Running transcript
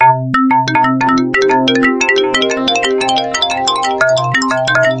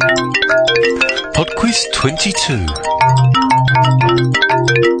PodQuiz 22.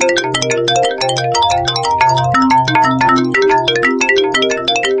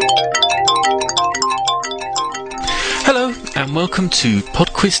 Hello and welcome to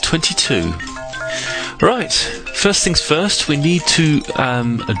PodQuiz 22. Right, first things first, we need to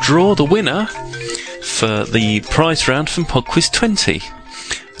draw the winner for the prize round from PodQuiz 20.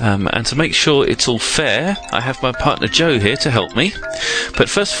 And to make sure it's all fair, I have my partner Joe here to help me. But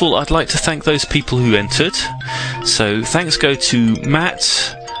first of all, I'd like to thank those people who entered. So thanks go to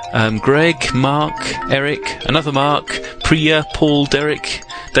Matt, Greg, Mark, Eric, another Mark, Priya, Paul, Derek,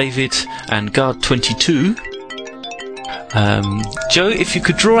 David, and Guard22. Joe, if you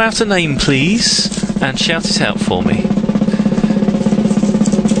could draw out a name, please, and shout it out for me.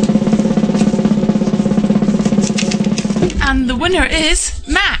 And the winner is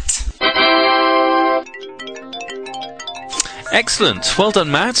Matt. Excellent. Well done,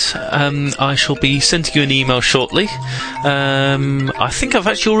 Matt. I shall be sending you an email shortly. I think I've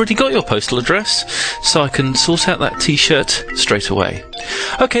actually already got your postal address, so I can sort out that T-shirt straight away.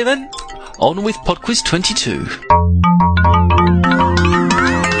 Okay then, on with PodQuiz 22.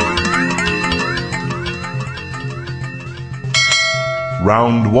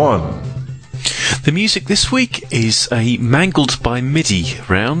 Round 1. The music this week is a Mangled by MIDI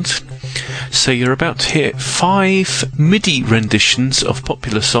round. So you're about to hear 5 MIDI renditions of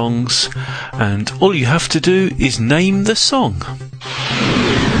popular songs, and all you have to do is name the song.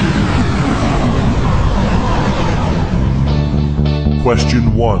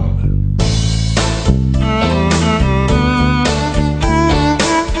 Question 1.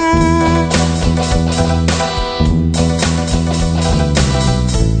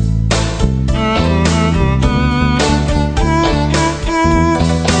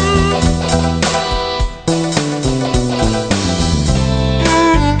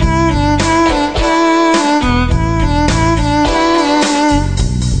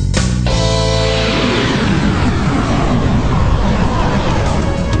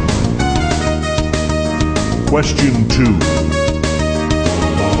 Question 2.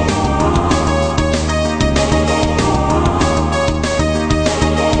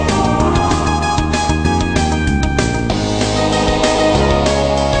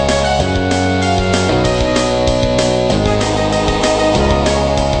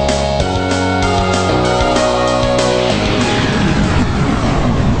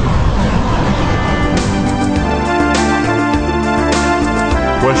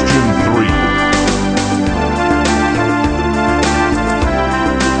 Question 3.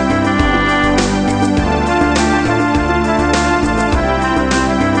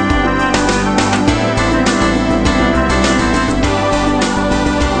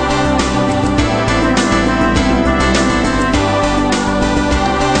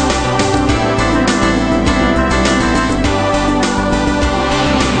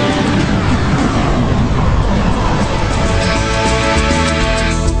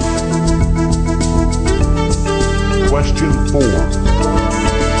 Question 4.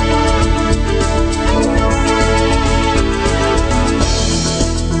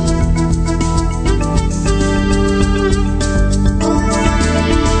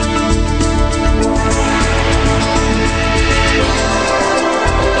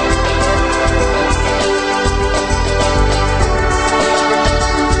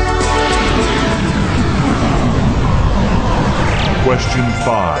 Question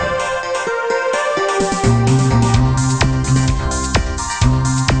 5.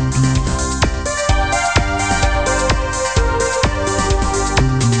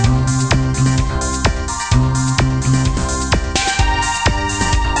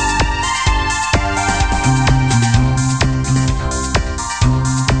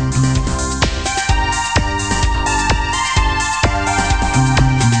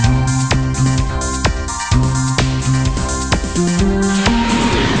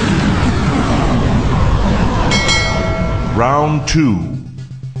 Round 2.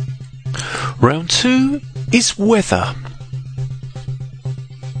 Round 2 is weather.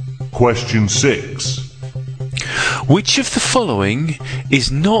 Question 6. Which of the following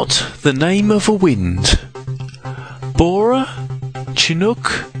is not the name of a wind? Bora,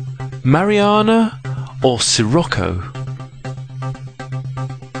 Chinook, Mariana, or Sirocco?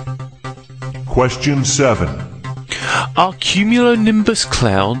 Question 7. Are cumulonimbus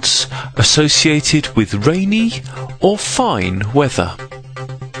clouds associated with rainy or fine weather?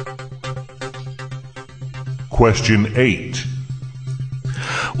 Question 8.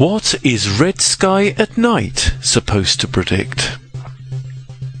 What is red sky at night supposed to predict?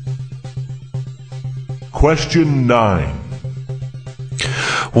 Question 9.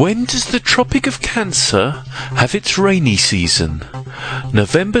 When does the Tropic of Cancer have its rainy season?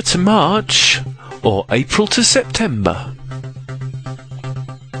 November to March or April to September?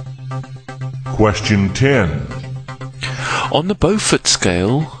 Question 10. On the Beaufort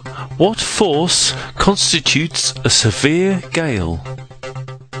scale, what force constitutes a severe gale?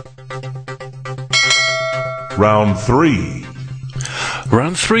 Round 3.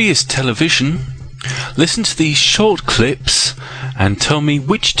 Round 3 is television. Listen to these short clips and tell me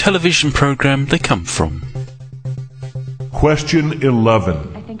which television program they come from. Question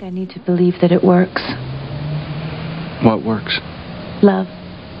 11. I think I need to believe that it works. What works? Love.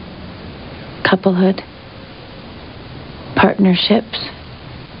 Couplehood. Partnerships.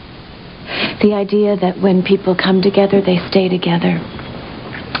 The idea that when people come together, they stay together.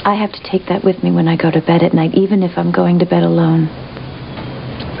 I have to take that with me when I go to bed at night, even if I'm going to bed alone.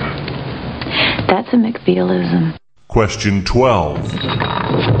 That's a McBealism. Question 12.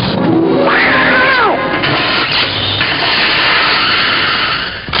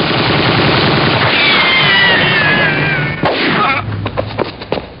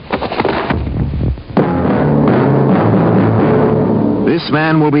 This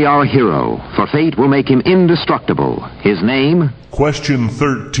man will be our hero, for fate will make him indestructible. His name? Question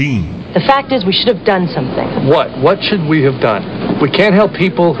 13. The fact is, we should have done something. What? What should we have done? We can't help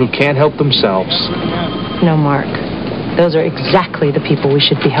people who can't help themselves. No, Mark. Those are exactly the people we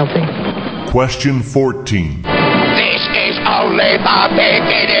should be helping. Question 14. This is only the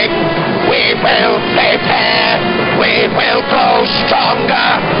beginning. We will prepare. We will grow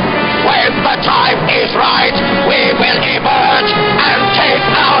stronger. When the time is right, we will emerge and take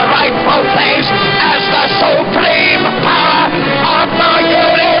our rightful place as the supreme power of the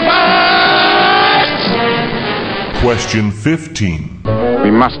universe! Question 15.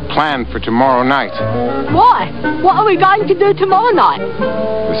 We must plan for tomorrow night. Why? What are we going to do tomorrow night?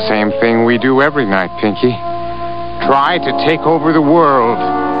 The same thing we do every night, Pinky. Try to take over the world.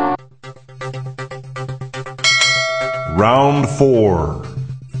 Round 4.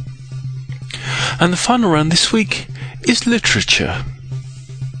 And the final round this week is literature.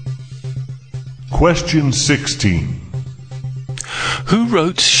 Question 16. Who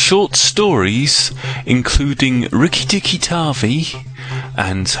wrote short stories including Rikki Tikki Tavi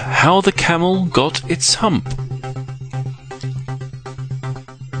and How the Camel Got Its Hump?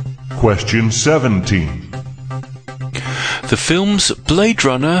 Question 17. The films Blade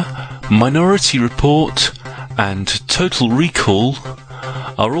Runner, Minority Report and Total Recall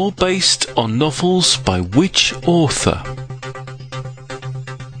are all based on novels by which author?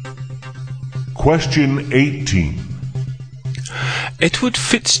 Question 18. Edward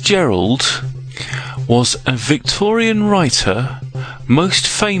Fitzgerald was a Victorian writer most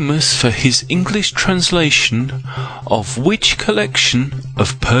famous for his English translation of which collection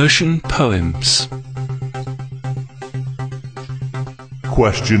of Persian poems?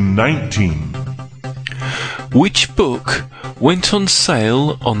 Question 19. Which book went on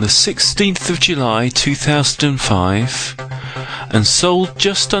sale on the 16th of July 2005 and sold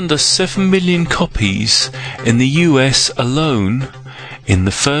just under 7 million copies in the US alone in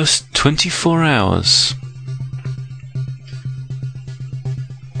the first 24 hours?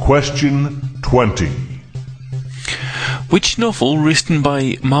 Question 20. Which novel written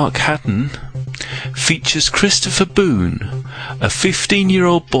by Mark Haddon features Christopher Boone, a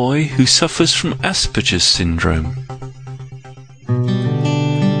 15-year-old boy who suffers from Asperger's syndrome?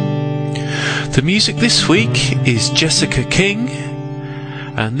 The music this week is Jessica King,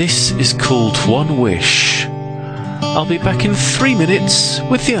 and this is called One Wish. I'll be back in 3 minutes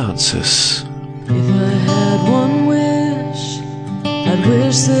with the answers. If I had one wish, I'd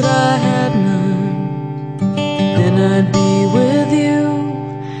wish that I had none. Then I'd be with you,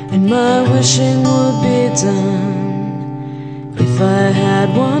 and my wishing would be done. If I had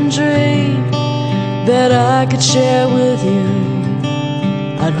one dream that I could share with you,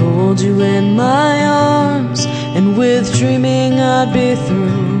 I'd hold you in my arms, and with dreaming I'd be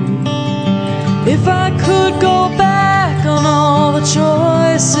through. If I could go back on all the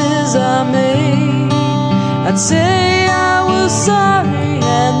choices I made, I'd say I was sorry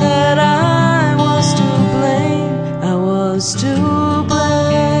and that I was to blame. I was to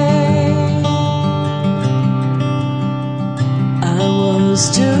blame. I was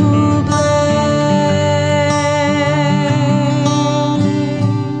to blame.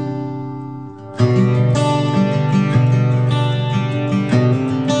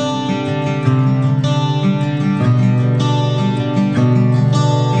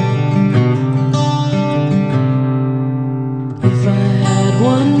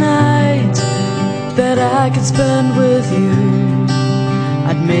 I could spend with you,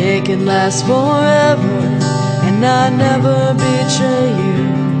 I'd make it last forever, and I'd never betray you.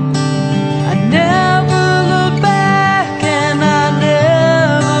 I'd never look back, and I'd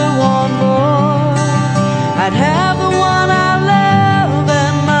never want more. I'd have the one I love,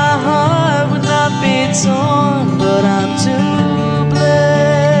 and my heart would not be torn, but I'm to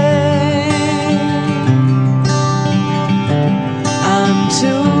blame. I'm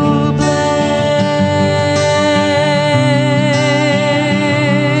to blame.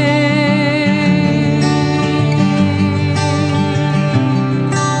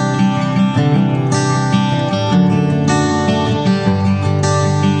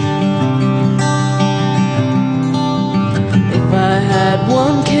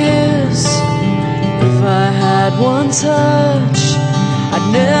 One kiss, if I had one touch, I'd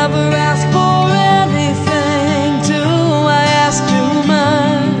never ask for anything. Do I ask too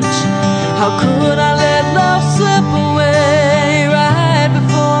much? How could I let love slip away right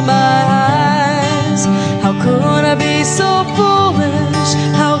before my eyes? How could I be so foolish?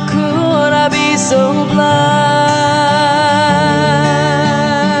 How could I be so blind?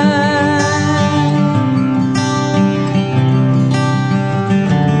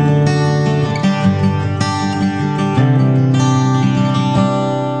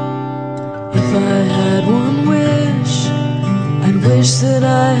 Wish that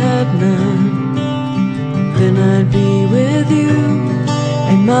I had none, then I'd be with you,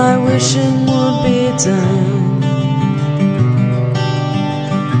 and my wishing would be done.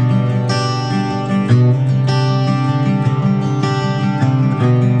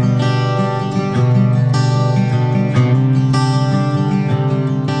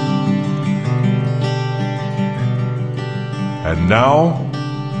 And now,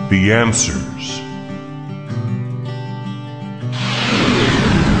 the answers.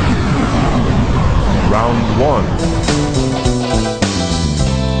 Round 1.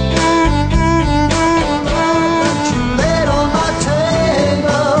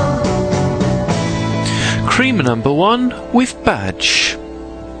 Creamer number 1 with badge.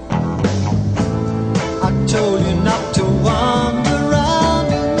 I told you not to wander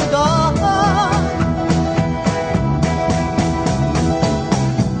around in the dark.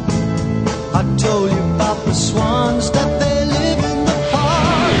 I told you about the swans that they live in the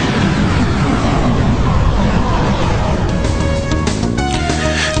park.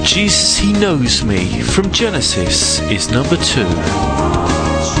 Jesus, He Knows Me from Genesis is number 2.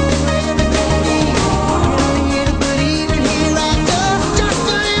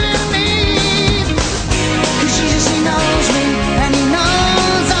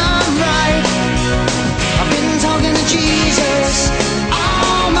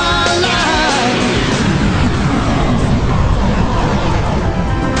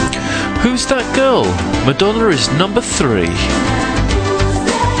 Who's That Girl? Madonna is number 3.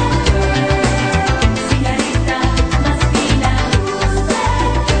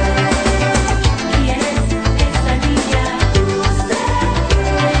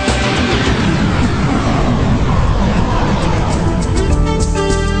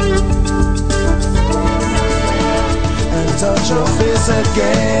 And touch your face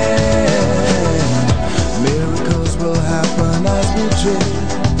again. Miracles will happen as we dream.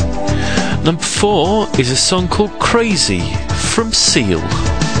 Number 4 is a song called Crazy from Seal.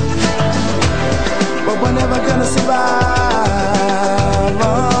 But we're never gonna survive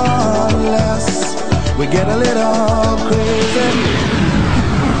unless we get a little crazy.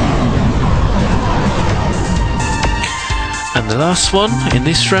 And the last one in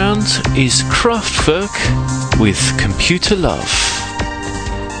this round is Kraftwerk with Computer Love.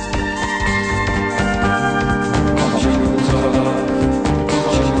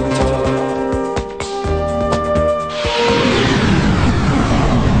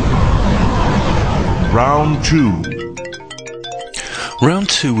 Round 2. Round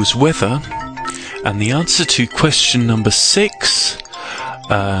 2 was weather, and the answer to question number 6,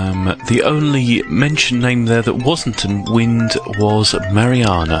 the only mentioned name there that wasn't in wind was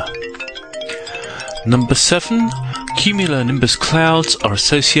Mariana. Number 7, cumulonimbus clouds are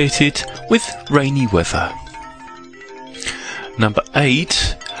associated with rainy weather. Number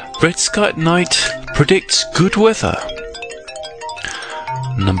 8, red sky at night predicts good weather.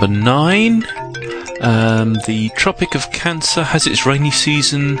 Number 9, the Tropic of Cancer has its rainy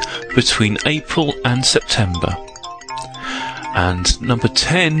season between April and September. And number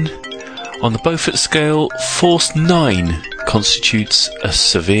 10, on the Beaufort scale, force 9 constitutes a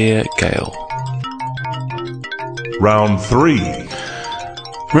severe gale. Round 3.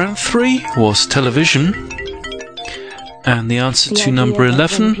 Round 3 was television, and the answer to number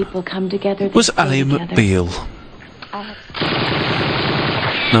 11 was Ally McBeal.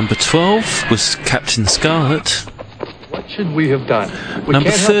 Number 12 was Captain Scarlet. What should we have done? We Number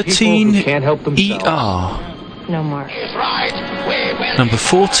can't help 13, people who can't help themselves. ER. No, Mark. Number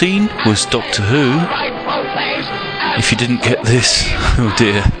 14 was Doctor Who. If you didn't get this, oh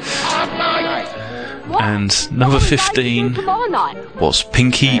dear. And number 15 was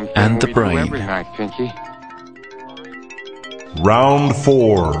Pinky and the Brain. Every night, Pinky. Round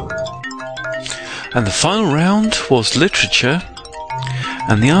 4. And the final round was literature.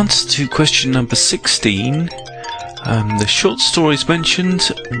 And the answer to question number 16, the short stories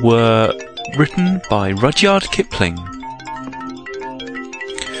mentioned were written by Rudyard Kipling.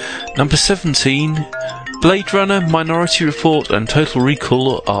 Number 17, Blade Runner, Minority Report and Total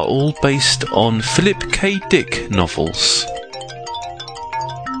Recall are all based on Philip K. Dick novels.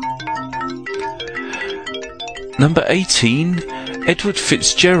 Number 18, Edward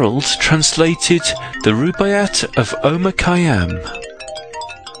Fitzgerald translated the Rubaiyat of Omar Khayyam.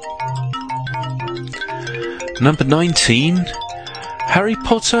 Number 19, Harry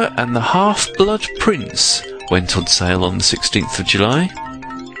Potter and the Half-Blood Prince went on sale on the 16th of July.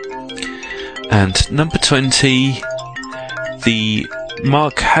 And number 20, the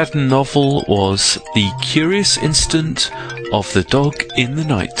Mark Haddon novel was The Curious Incident of the Dog in the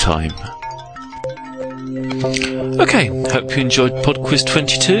Nighttime. Okay, hope you enjoyed PodQuiz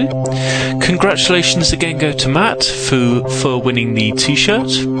 22. Congratulations again go to Matt for winning the t-shirt.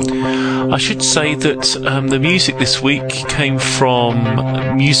 I should say that the music this week came from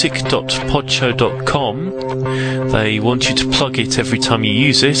music.podshow.com. They want you to plug it every time you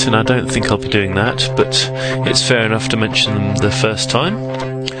use it, and I don't think I'll be doing that, but it's fair enough to mention them the first time.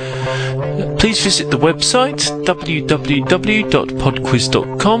 Please visit the website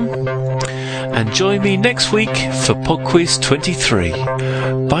www.podquiz.com and join me next week for PodQuiz 23.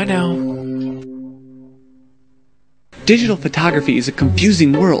 Bye now. Digital photography is a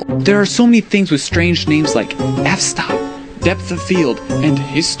confusing world. There are so many things with strange names like f-stop, depth of field, and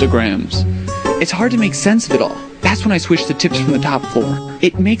histograms. It's hard to make sense of it all. That's when I switched to tips from the top floor.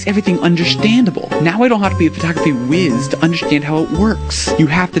 It makes everything understandable. Now I don't have to be a photography whiz to understand how it works. You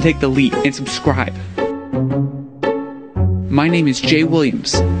have to take the leap and subscribe. My name is Jay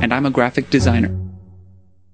Williams, and I'm a graphic designer.